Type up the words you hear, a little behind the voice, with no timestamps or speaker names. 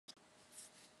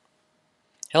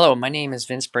Hello, my name is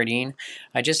Vince Bradeen.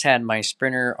 I just had my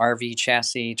Sprinter RV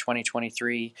chassis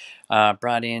 2023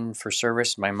 brought in for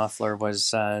service. My muffler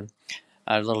was a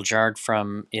little jarred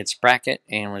from its bracket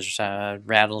and was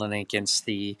rattling against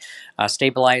the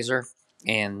stabilizer.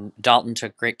 And Dalton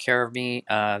took great care of me.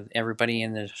 Everybody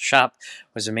in the shop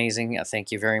was amazing.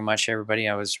 Thank you very much, everybody.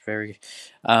 I was very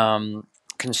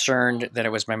concerned that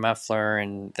it was my muffler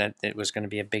and that it was going to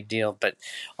be a big deal. But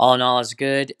all in all, it's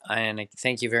good. And I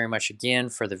thank you very much again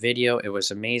for the video. It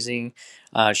was amazing.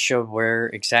 Showed where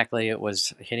exactly it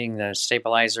was hitting the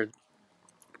stabilizer,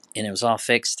 and it was all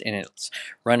fixed and it's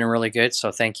running really good.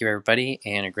 So thank you, everybody,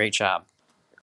 and a great job.